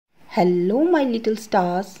Hello my little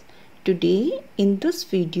stars. Today in this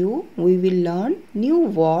video we will learn new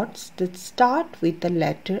words that start with the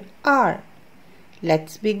letter R.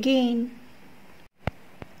 Let's begin.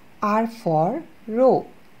 R for rope,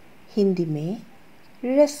 Hindi में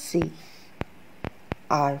रस्सी.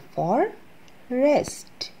 R for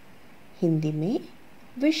rest, Hindi में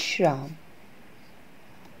विश्राम.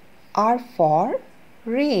 R for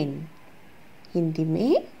rain, Hindi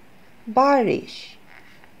में बारिश.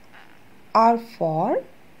 R for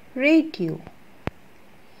radio,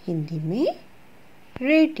 Hindi में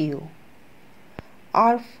radio.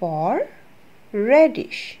 R for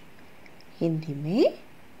radish, Hindi में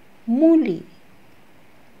मूली.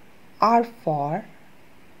 R for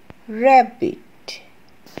rabbit,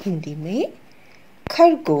 Hindi में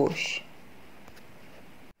खरगोश.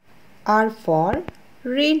 R for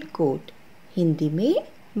raincoat, हिंदी में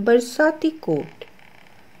बरसाती coat.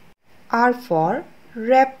 R for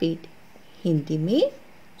rapid, Hindi में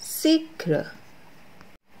शीघ्र.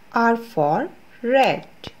 R for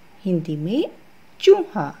rat, हिंदी में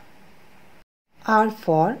चूहा. R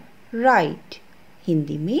for right,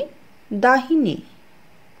 हिंदी में दाहिने.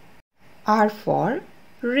 R for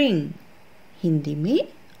ring, हिंदी में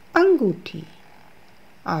अंगूठी.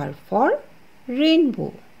 R for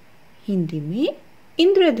rainbow, हिंदी में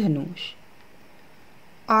इंद्रधनुष.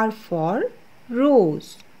 R for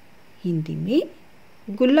rose, हिंदी में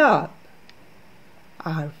गुलाब.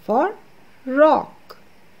 R for rock,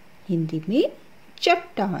 हिंदी में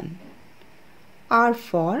चट्टान. R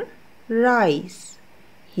for rice,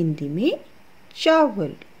 हिंदी में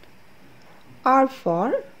चावल. R for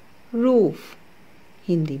roof,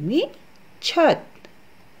 हिंदी में छत.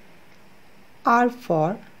 R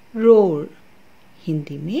for roar,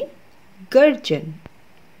 हिंदी में गर्जन.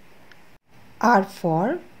 R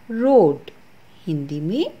for road, हिंदी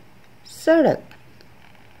में सड़क.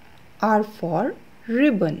 R for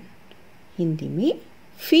ribbon, हिंदी में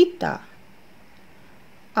फीता.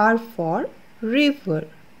 R for river,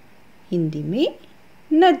 हिंदी में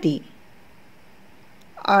नदी.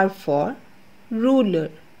 R for ruler,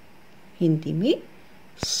 हिंदी में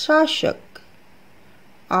शासक.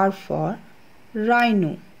 R for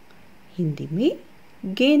rhino, हिंदी में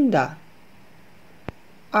गेंदा.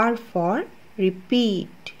 R for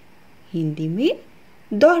repeat, हिंदी में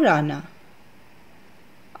दोहराना.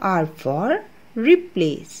 R for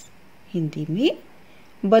replace, हिंदी में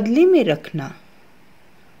बदले में रखना.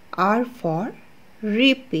 R for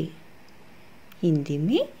repay, हिंदी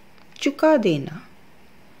में चुका देना.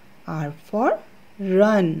 R for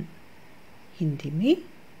run, हिंदी में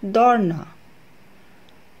दौड़ना.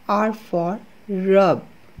 R for rub,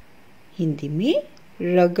 हिंदी में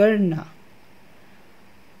रगड़ना.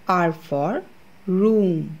 R for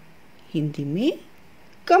room, हिंदी में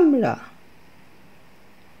कमरा.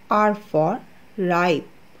 R for ripe,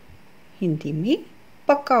 हिंदी में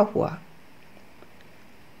पका हुआ.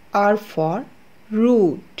 R for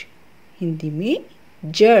root, हिंदी में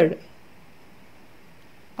जड़.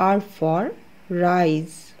 R for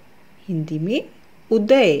rise, हिंदी में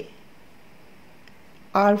उदय.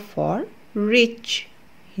 R for reach,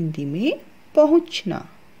 हिंदी में पहुंचना.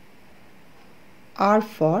 R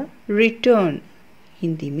for return,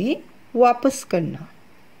 हिंदी में वापस करना.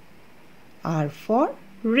 R for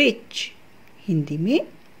rich, हिंदी में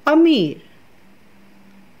अमीर.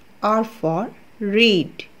 R for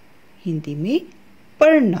read, हिंदी में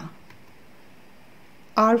पढ़ना.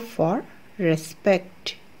 R for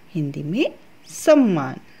respect, हिंदी में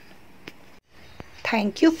सम्मान.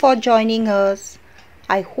 Thank you for joining us.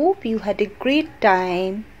 I hope you had a great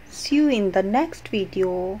time. See you in the next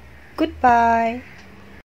video. Goodbye.